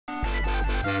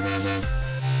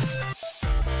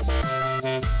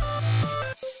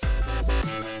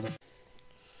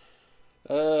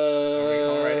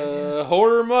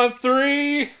Horror Month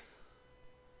 3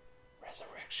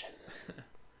 Resurrection.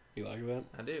 You like that?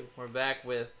 I do. We're back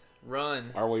with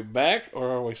Run. Are we back or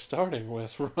are we starting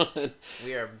with Run?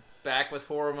 We are back with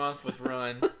Horror Month with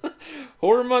Run.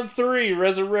 Horror Month 3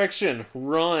 Resurrection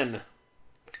Run.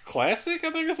 Classic,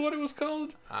 I think that's what it was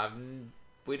called.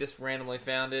 We just randomly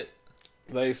found it.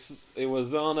 It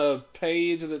was on a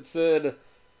page that said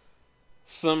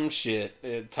some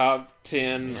shit. Top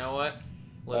 10. You know what?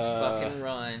 Let's fucking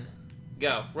run.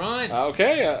 Go. Run!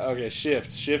 Okay, okay,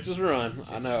 shift. Shift is run.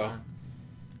 Shift I know. Run.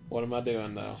 What am I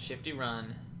doing, though? Shifty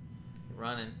run.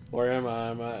 Running. Where am I?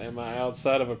 Am I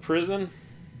outside of a prison?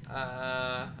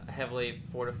 A heavily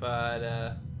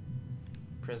fortified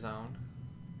prison.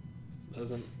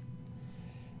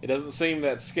 It doesn't seem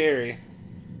that scary.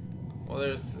 Well,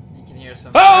 you can hear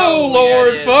some. Oh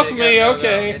Lord, yeah, fuck me.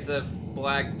 Okay. It's a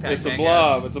black Pac-Man. It's a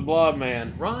blob. Ghost. It's a blob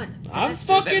man. Run. I'm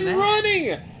fucking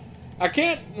running. I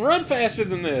can't run faster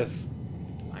than this.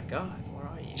 My God, where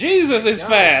are you? Jesus is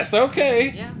fast. Okay.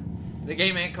 Yeah. The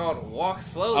game ain't called Walk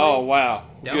Slowly. Oh wow.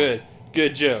 Don't.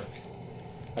 Good joke.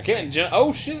 I can't jump.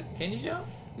 Oh shit. Can you jump?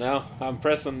 No, I'm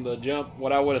pressing the jump.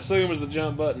 What I would assume is the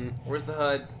jump button. Where's the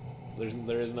HUD?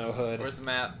 There is no HUD. Where's the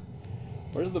map?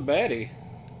 Where's the baddie?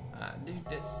 Dude,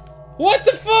 this. What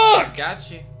the fuck? Got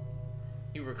you.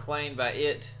 You were claimed by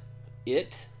it.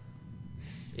 It.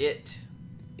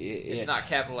 It's not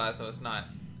capitalized, so it's not.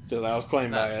 Just I was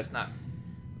claimed by it. It's not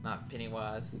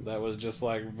Pennywise. That was just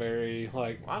like very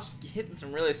like. Well, I was hitting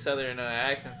some really southern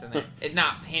accents in there. It's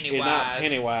not Pennywise. It's not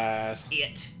Pennywise.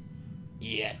 It.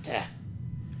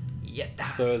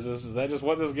 So is that just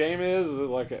what this game is? Is it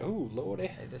like a, ooh lordy?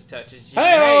 It just touches you.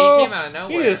 Hey, he came out of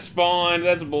nowhere. He just spawned.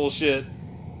 That's bullshit.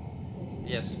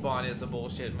 Yeah, Spawn is a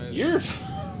bullshit movie. You're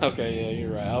okay. Yeah,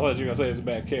 you're right. I thought you were gonna say it's a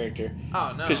bad character.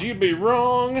 Oh no. Because you'd be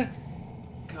wrong.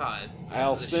 God.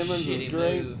 Al Simmons is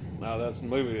great. Move. No, that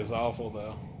movie is awful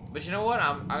though. But you know what?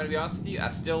 I'm gonna be honest with you. I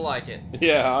still like it.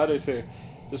 Yeah, I do too.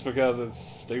 Just because it's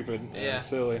stupid and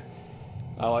silly.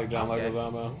 I like John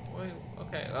Leguizamo. Wait,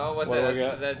 okay. Oh, what's What that? do we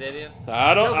got? Is that dead end?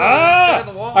 I don't. Stuck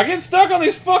in the wall. I get stuck on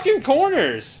these fucking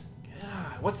corners.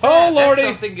 God, what's that? Oh lordy!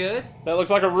 That's something good. That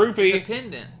looks like a rupee. It's a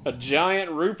pendant. A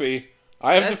giant rupee.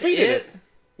 I have defeated it.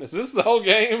 Is this the whole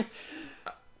game?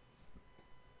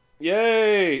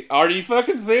 Yay! Are you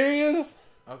fucking serious?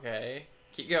 Okay,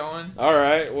 keep going. All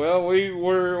right. Well, we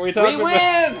talked. We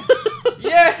win!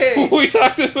 Yay! We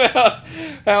talked about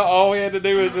how all we had to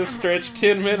do was just stretch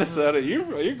 10 minutes out of it.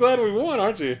 You're glad we won,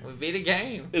 aren't you? We beat a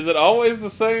game. Is it always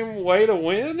the same way to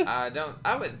win? I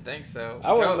wouldn't think so.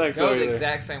 I wouldn't think so Go either. the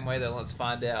exact same way, then let's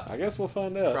find out. I guess we'll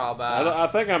find out. Trial by. I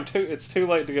think it's too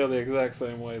late to go the exact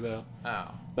same way though. Oh.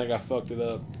 I think I fucked it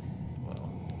up. Well.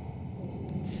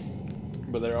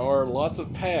 But there are lots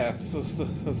of paths.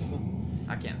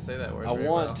 I can't say that word. I very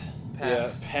want. well.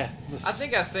 Paths. Yeah, paths. I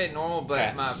think I say it normal,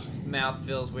 but Paths. my mouth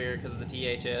feels weird because of the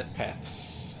THS.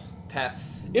 Paths.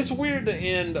 Paths. It's weird to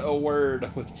end a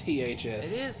word with THS.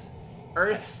 It is.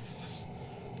 Earths.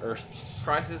 Earths.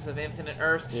 Crisis of Infinite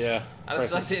Earths. Yeah. I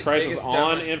just like the Crisis biggest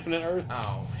on dumb- Infinite Earths.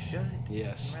 Oh, shit.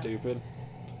 Yeah, stupid.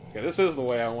 Okay, this is the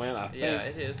way I went, I think. Yeah,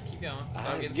 it is. Keep going. So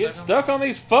I I'm get stuck on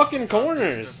these fucking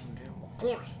corners.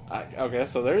 Corners. Okay,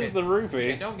 so there's the rupee.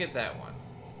 Okay, don't get that one.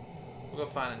 We'll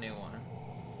go find a new one.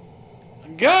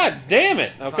 God damn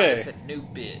it! Find Okay. us a new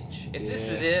bitch. If this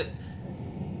is it,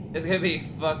 it's gonna be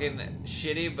fucking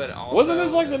shitty, but also... Wasn't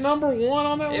this like the number one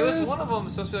on that It list? was one of them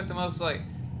supposed to be like the most like...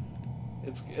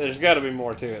 There's got to be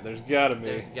more to it. There's got to be.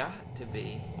 There's got to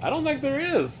be. I don't think there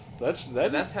is.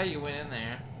 That's how you went in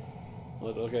there.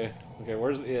 Okay. Okay.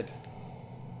 Where's it?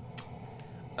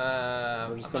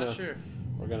 I'm not sure.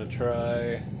 We're gonna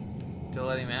try To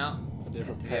let him out? a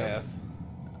different To path.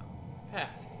 Path.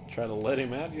 Try to let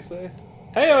him out. You say?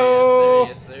 Heyo!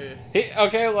 There he is.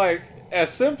 Okay, like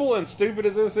as simple and stupid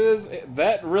as this is,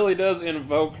 that really does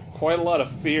invoke quite a lot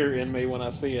of fear in me when I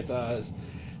see its eyes.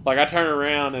 Like I turn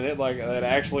around and that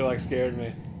actually like scared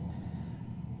me.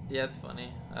 Yeah, it's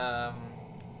funny.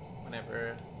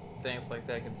 Whenever things like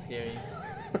that can scare you.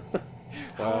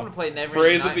 I want to play Never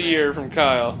Phrase of the year from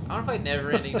Kyle. I want to play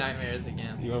Never Ending Nightmares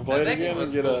again. You want to play it again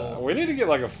and get cool. We need to get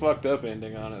like a fucked up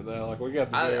ending on it though. Like we got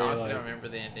the I very, honestly like, don't remember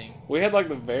the ending. we had like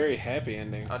the very happy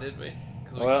ending. Oh, did we?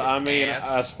 Well, I mean,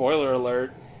 spoiler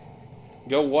alert.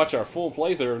 Go watch our full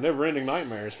playthrough of Never Ending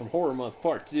Nightmares from Horror Month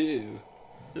Part 2.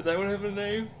 Did that one have a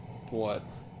name? What?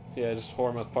 Yeah, just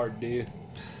Horror Month Part 2.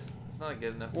 It's not a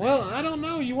good enough Well, name. I don't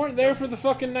know. You weren't there for the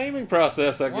fucking naming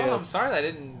process, I Well, I'm guess. sorry that I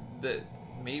didn't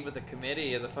meet with the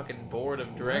committee of the fucking board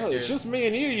of directors. Well, it's just me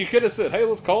and you. You could have said, hey,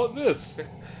 let's call it this.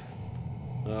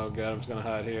 Oh, God, I'm just going to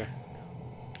hide here.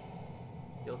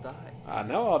 You'll die. I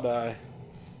know I'll die.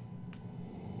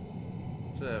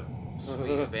 It's a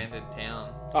sweet abandoned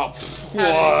town. Oh,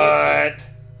 what?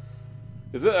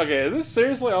 Is it okay? Is this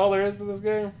seriously all there is to this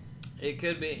game? It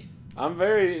could be. I'm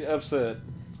very upset.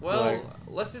 Well, Like,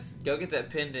 let's just go get that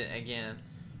pendant again.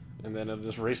 and then it'll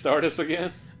just restart us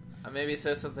again. Maybe it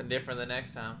says something different the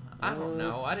next time. I don't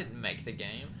know. I didn't make the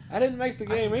game. I didn't make the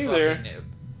game I either. fucking noob.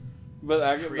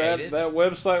 But Created. that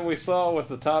website we saw with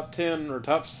the top 10 or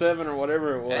top 7 or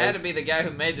whatever it was. It had to be the guy who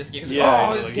made this game. Yeah,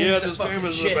 Oh, he's this like, game is this fucking game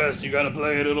is shit. the best. You gotta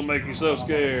play it. It'll make you so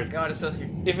scared. God, it's so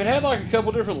scary. If it had like a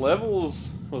couple different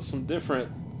levels with some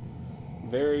different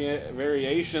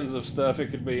variations of stuff,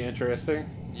 it could be interesting.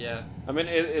 Yeah. I mean,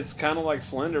 it's kind of like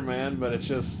Slender Man, but it's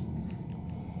just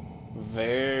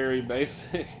very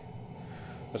basic.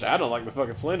 Which I don't like the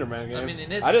fucking Slender Man game. I mean,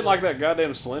 and I didn't like that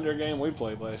goddamn Slender game we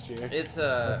played last year. It's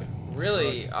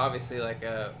really obviously like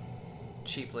a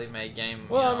cheaply made game.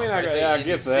 Well, I mean, I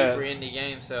get that. Super indie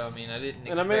game, so I mean, I didn't.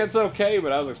 And I mean, it's okay,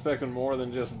 but I was expecting more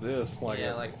than just this. Like,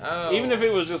 yeah, like oh, even if it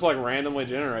was just like randomly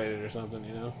generated or something,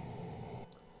 you know.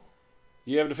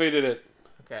 You have defeated it.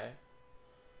 Okay.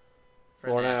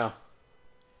 For now.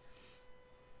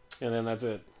 And then that's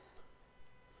it.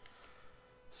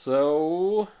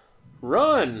 So,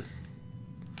 Run.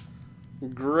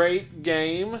 Great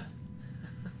game.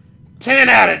 10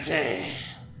 out of 10.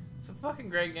 It's a fucking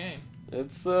great game.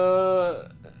 It's,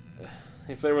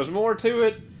 if there was more to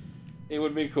it, it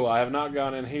would be cool. I have not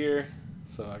gone in here,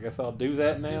 so I guess I'll do that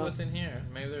Let's now. see what's in here.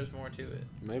 Maybe there's more to it.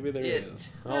 Maybe there is.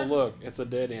 Oh, look. It's a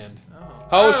dead end. Oh,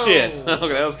 Oh shit.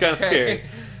 Okay, that was kind of scary.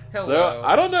 Hello. So,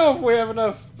 I don't know if we have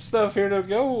enough stuff here to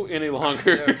go any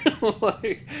longer.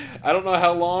 Like, I don't know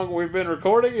how long we've been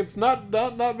recording. It's not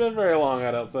been very long,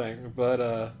 I don't think.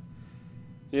 But,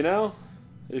 you know,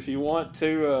 if you want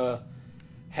to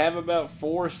have about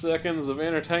 4 seconds of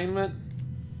entertainment,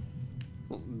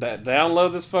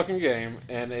 download this fucking game.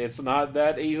 And it's not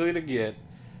that easy to get.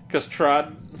 Because try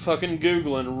fucking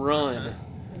Googling Run.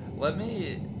 Let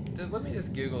me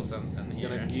just Google something here.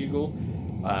 You're gonna Google?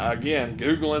 Again,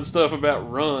 Googling stuff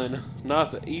about Run,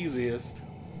 not the easiest.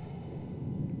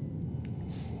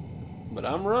 But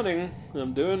I'm running.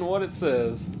 I'm doing what it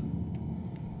says.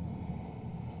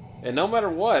 And no matter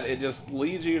what, it just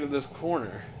leads you to this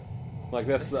corner. Like,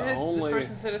 that's the only... This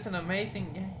person said it's an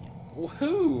amazing game. Well,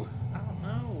 who? I don't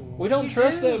know. We don't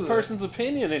trust that person's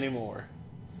opinion anymore.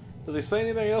 Does he say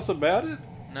anything else about it?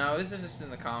 No, this is just in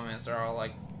the comments. They're all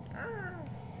like...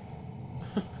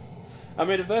 I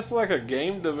mean, if that's like a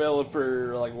game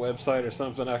developer like website or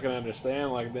something, I can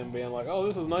understand like them being like, "Oh,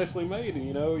 this is nicely made,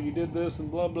 you know, you did this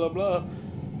and blah blah blah,"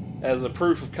 as a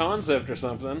proof of concept or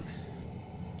something.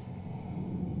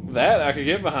 That I could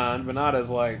get behind, but not as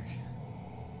like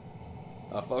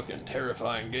a fucking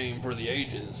terrifying game for the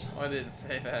ages. Well, I didn't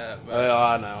say that, but... Well,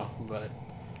 I know, but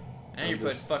and you're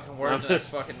putting fucking words in his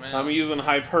fucking mouth. I'm using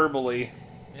hyperbole.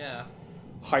 Yeah.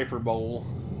 Hyperbole.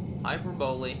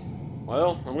 Hyperbole.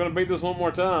 Well, I'm gonna beat this one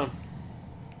more time.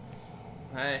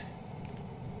 Hey.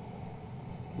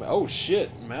 Oh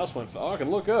shit, mouse went. Oh, I can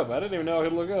look up. I didn't even know I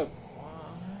could look up.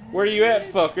 What? Where you at,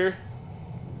 fucker?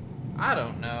 I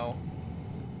don't know.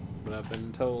 But I've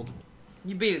been told.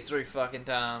 You beat it 3 fucking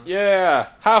times. Yeah,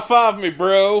 high five me,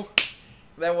 bro.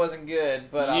 That wasn't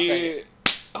good, but I'll take it.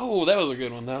 Oh, that was a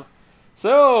good one though.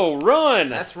 So, Run.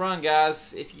 That's Run,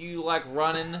 guys. If you like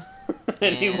running,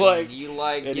 and you like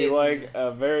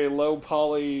a very low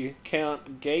poly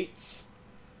count gates,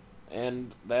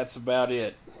 and that's about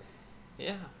it.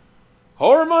 Yeah.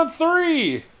 Horror Month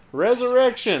 3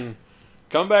 Resurrection.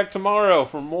 Come back tomorrow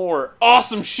for more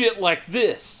awesome shit like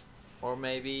this. Or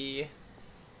maybe...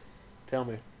 Tell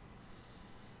me.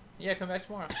 Yeah, come back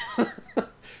tomorrow.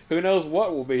 Who knows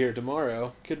what will be here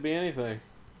tomorrow? Could be anything.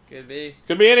 Could be.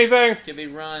 Could be anything. Could be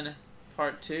Run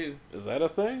Part 2. Is that a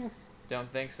thing? Don't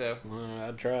think so.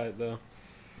 I'd try it though.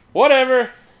 Whatever.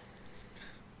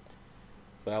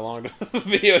 So how long of a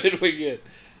video did we get?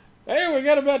 Hey, we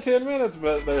got about 10 minutes,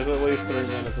 but there's at least 3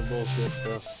 minutes of bullshit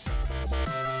stuff.